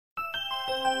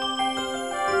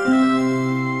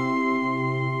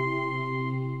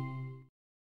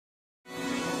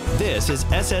This is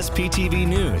SSPTV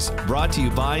News, brought to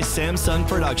you by Samsung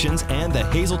Productions and the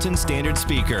Hazleton Standard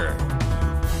Speaker.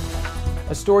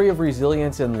 A story of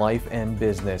resilience in life and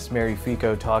business. Mary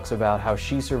Fico talks about how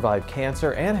she survived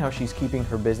cancer and how she's keeping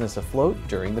her business afloat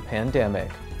during the pandemic.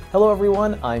 Hello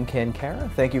everyone, I'm Ken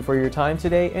Kara. Thank you for your time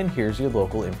today, and here's your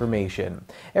local information.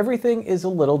 Everything is a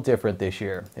little different this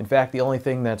year. In fact, the only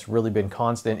thing that's really been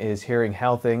constant is hearing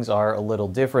how things are a little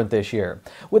different this year.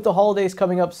 With the holidays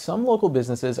coming up, some local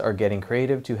businesses are getting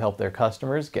creative to help their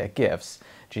customers get gifts.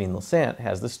 Jean Lassant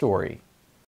has the story.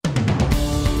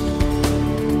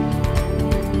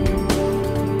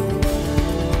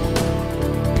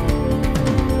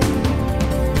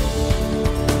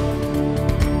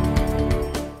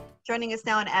 Joining us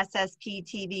now on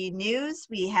SSPTV News,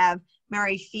 we have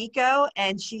Mary Fico,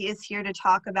 and she is here to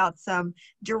talk about some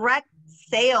direct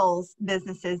sales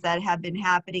businesses that have been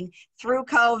happening through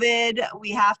COVID.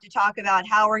 We have to talk about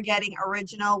how we're getting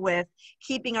original with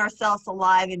keeping ourselves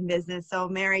alive in business. So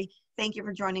Mary, thank you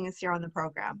for joining us here on the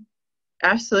program.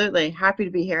 Absolutely. Happy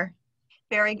to be here.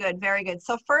 Very good, very good.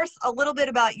 So first, a little bit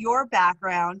about your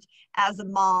background as a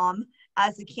mom,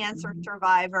 as a cancer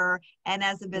survivor, and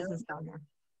as a business owner.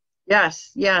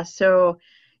 Yes. So,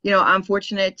 I'm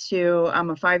fortunate I'm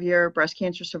a 5-year breast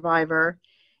cancer survivor,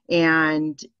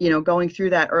 and, going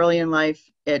through that early in life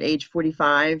at age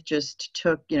 45 just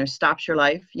took, stops your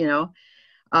life,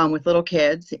 with little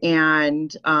kids,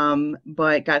 and,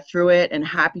 but got through it and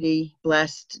happily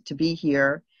blessed to be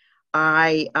here.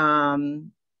 I,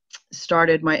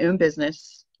 started my own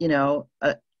business,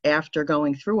 after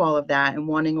going through all of that and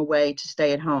wanting a way to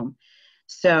stay at home.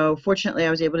 So fortunately, I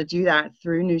was able to do that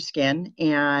through Nu Skin,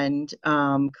 and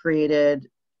created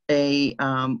a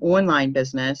online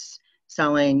business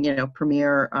selling,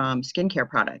 premier skincare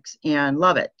products, and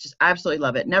love it. Just absolutely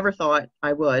love it. Never thought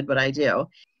I would, but I do.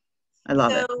 I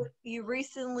love it. So you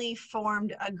recently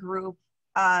formed a group,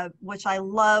 which I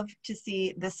love to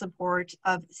see the support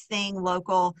of staying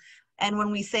local. And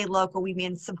when we say local, we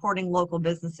mean supporting local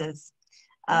businesses.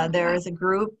 There is a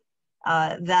group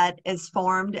that is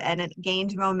formed, and it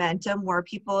gained momentum where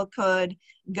people could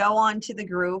go on to the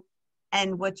group.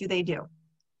 And what do they do?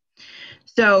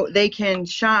 So they can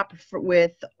shop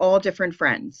with all different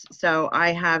friends. So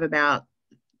I have about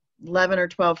 11 or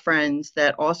 12 friends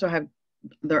that also have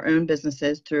their own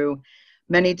businesses through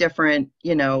many different,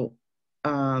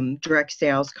 direct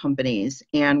sales companies.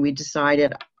 And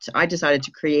I decided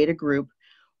to create a group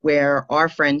where our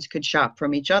friends could shop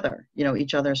from each other,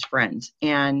 each other's friends.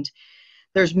 And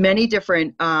there's many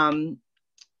different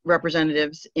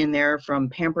representatives in there, from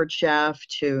Pampered Chef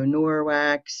to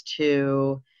Norwex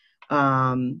to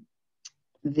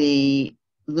the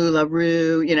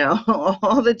LuLaRoe,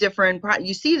 all the different,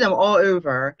 you see them all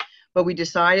over, but we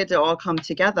decided to all come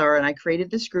together, and I created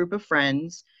this group of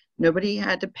friends. Nobody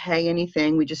had to pay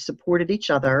anything. We just supported each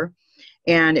other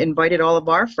and invited all of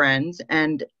our friends.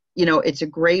 And, it's a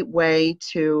great way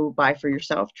to buy for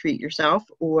yourself, treat yourself,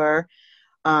 or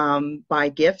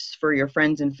buy gifts for your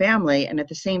friends and family. And at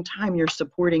the same time, you're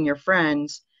supporting your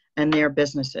friends and their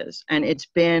businesses. And it's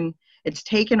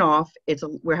taken off.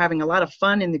 We're having a lot of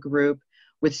fun in the group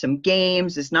with some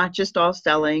games. It's not just all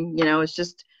selling, it's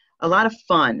just a lot of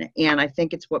fun. And I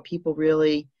think it's what people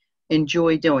really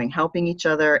enjoy doing, helping each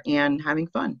other and having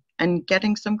fun and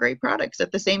getting some great products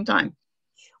at the same time.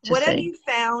 What have you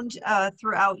found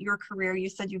throughout your career? You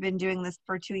said you've been doing this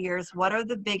for 2 years. What are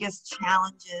the biggest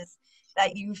challenges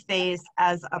that you face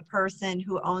as a person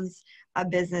who owns a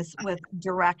business with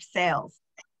direct sales?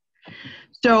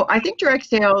 So I think direct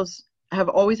sales have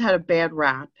always had a bad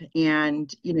rap.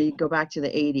 And, you go back to the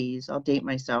 80s, I'll date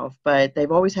myself, but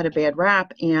they've always had a bad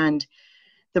rap. And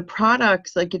the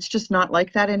products, it's just not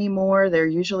like that anymore. They're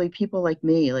usually people like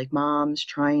me, like moms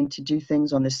trying to do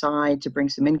things on the side to bring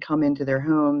some income into their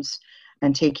homes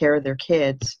and take care of their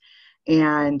kids.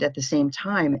 And at the same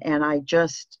time, and I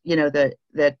just,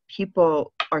 that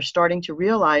people are starting to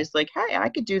realize, hey, I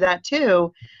could do that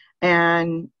too,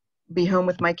 and be home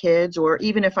with my kids, or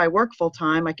even if I work full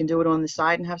time, I can do it on the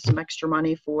side and have some extra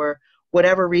money for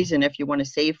whatever reason, if you want to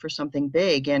save for something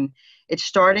big. And it's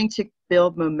starting to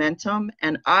build momentum.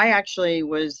 And I actually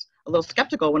was a little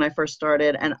skeptical when I first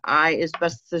started, and it's the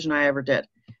best decision I ever did,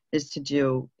 is to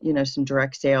do, some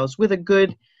direct sales with a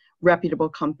good, reputable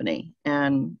company.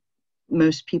 And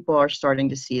most people are starting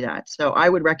to see that. So I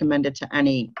would recommend it to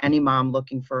any mom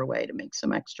looking for a way to make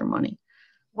some extra money.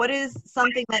 What is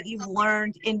something that you've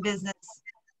learned in business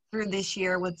through this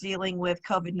year with dealing with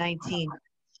COVID-19?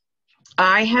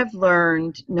 I have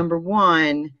learned, number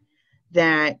one,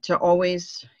 that to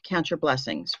always count your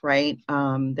blessings, right?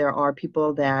 There are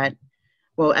people that,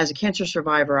 well, as a cancer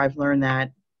survivor, I've learned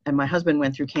that, and my husband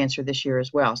went through cancer this year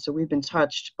as well. So we've been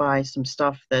touched by some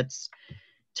stuff that's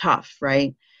tough,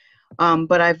 right?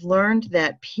 But I've learned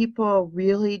that people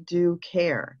really do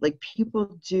care. Like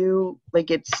people do,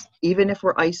 like it's, even if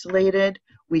we're isolated,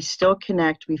 we still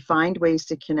connect, we find ways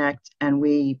to connect, and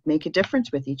we make a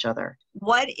difference with each other.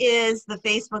 What is the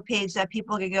Facebook page that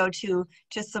people can go to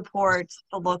support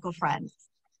the local friends?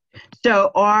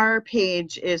 So our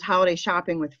page is Holiday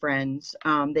Shopping with Friends.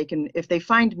 They can, if they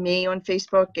find me on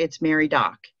Facebook, it's Mary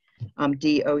Doc,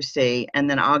 DOC, and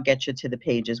then I'll get you to the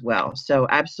page as well. So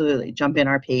absolutely, jump in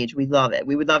our page. We love it.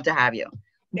 We would love to have you.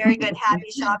 Very good.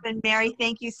 Happy shopping. Mary,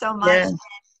 thank you so much. Yeah.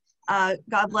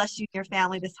 God bless you and your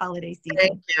family this holiday season.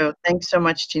 Thank you. Thanks so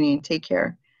much, Janine. Take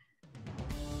care.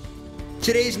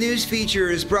 Today's news feature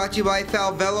is brought to you by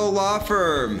Falvello Law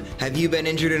Firm. Have you been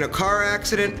injured in a car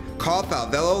accident? Call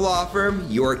Falvello Law Firm.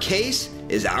 Your case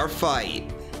is our fight.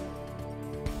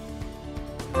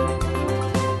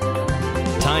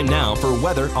 Time now for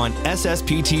weather on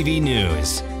SSPTV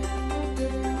News.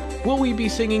 Will we be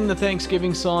singing the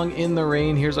Thanksgiving song in the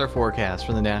rain? Here's our forecast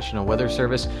from the National Weather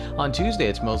Service. On Tuesday,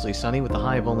 it's mostly sunny with a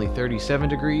high of only 37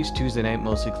 degrees. Tuesday night,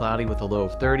 mostly cloudy with a low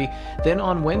of 30. Then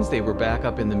on Wednesday, we're back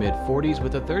up in the mid-40s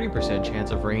with a 30%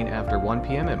 chance of rain after 1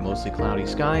 p.m. and mostly cloudy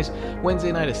skies.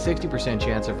 Wednesday night, a 60%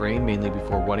 chance of rain, mainly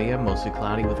before 1 a.m., mostly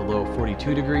cloudy with a low of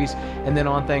 42 degrees. And then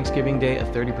on Thanksgiving Day, a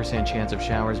 30% chance of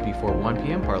showers before 1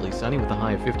 p.m., partly sunny with a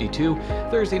high of 52.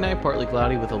 Thursday night, partly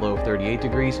cloudy with a low of 38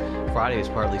 degrees. Friday is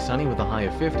partly sunny with a high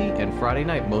of 50, and Friday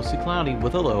night mostly cloudy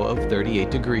with a low of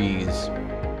 38 degrees.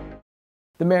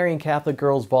 The Marion Catholic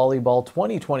Girls Volleyball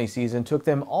 2020 season took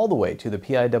them all the way to the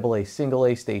PIAA Single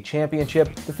A State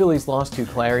Championship. The Phillies lost to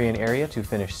Clarion Area to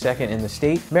finish second in the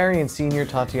state. Marion senior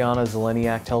Tatiana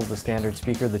Zeleniak tells the Standard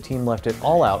Speaker the team left it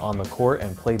all out on the court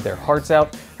and played their hearts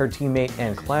out. Her teammate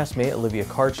and classmate Olivia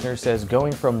Karchner says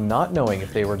going from not knowing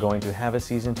if they were going to have a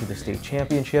season to the state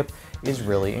championship is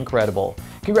really incredible.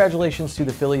 Congratulations to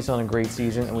the Phillies on a great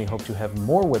season, and we hope to have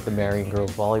more with the Marion Girls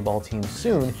Volleyball team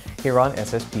soon here on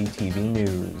SSPTV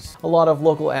News. A lot of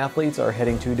local athletes are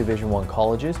heading to Division I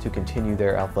colleges to continue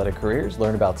their athletic careers.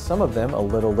 Learn about some of them a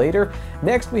little later.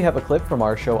 Next, we have a clip from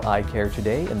our show I Care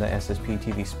Today in the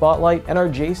SSPTV Spotlight, and our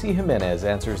JC Jimenez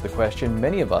answers the question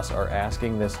many of us are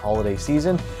asking this holiday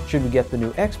season: should we get the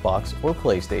new Xbox or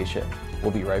PlayStation?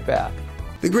 We'll be right back.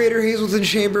 The Greater Hazleton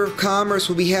Chamber of Commerce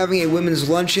will be having a women's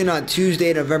luncheon on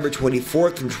Tuesday, November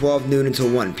 24th from 12 noon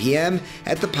until 1 p.m.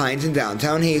 at the Pines in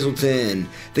downtown Hazleton.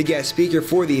 The guest speaker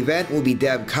for the event will be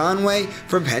Deb Conway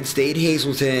from Penn State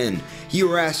Hazleton.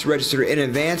 You are asked to register in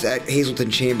advance at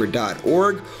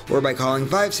hazletonchamber.org or by calling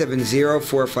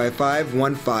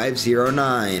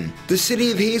 570-455-1509. The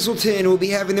City of Hazleton will be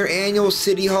having their annual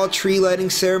City Hall tree lighting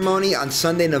ceremony on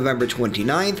Sunday, November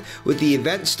 29th, with the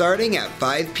event starting at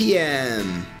 5 p.m.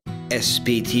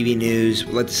 SSPTV News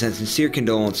would like to send sincere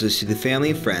condolences to the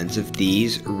family and friends of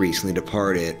these recently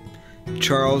departed.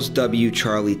 Charles W.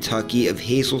 Charlie Tuckey of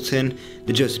Hazleton,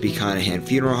 the Joseph B. Conahan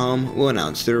Funeral Home, will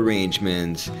announce their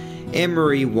arrangements. Anne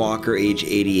Marie Walker, age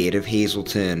 88, of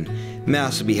Hazleton.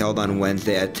 Mass will be held on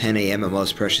Wednesday at 10 a.m. at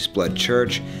Most Precious Blood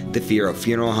Church. The Fierro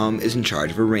Funeral Home is in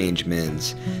charge of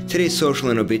arrangements. Today's social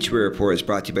and obituary report is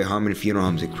brought to you by Harmon Funeral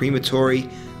Homes and Crematory.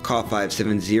 Call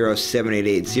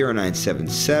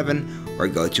 570-788-0977 or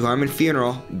go to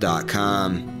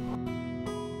harmonfuneral.com.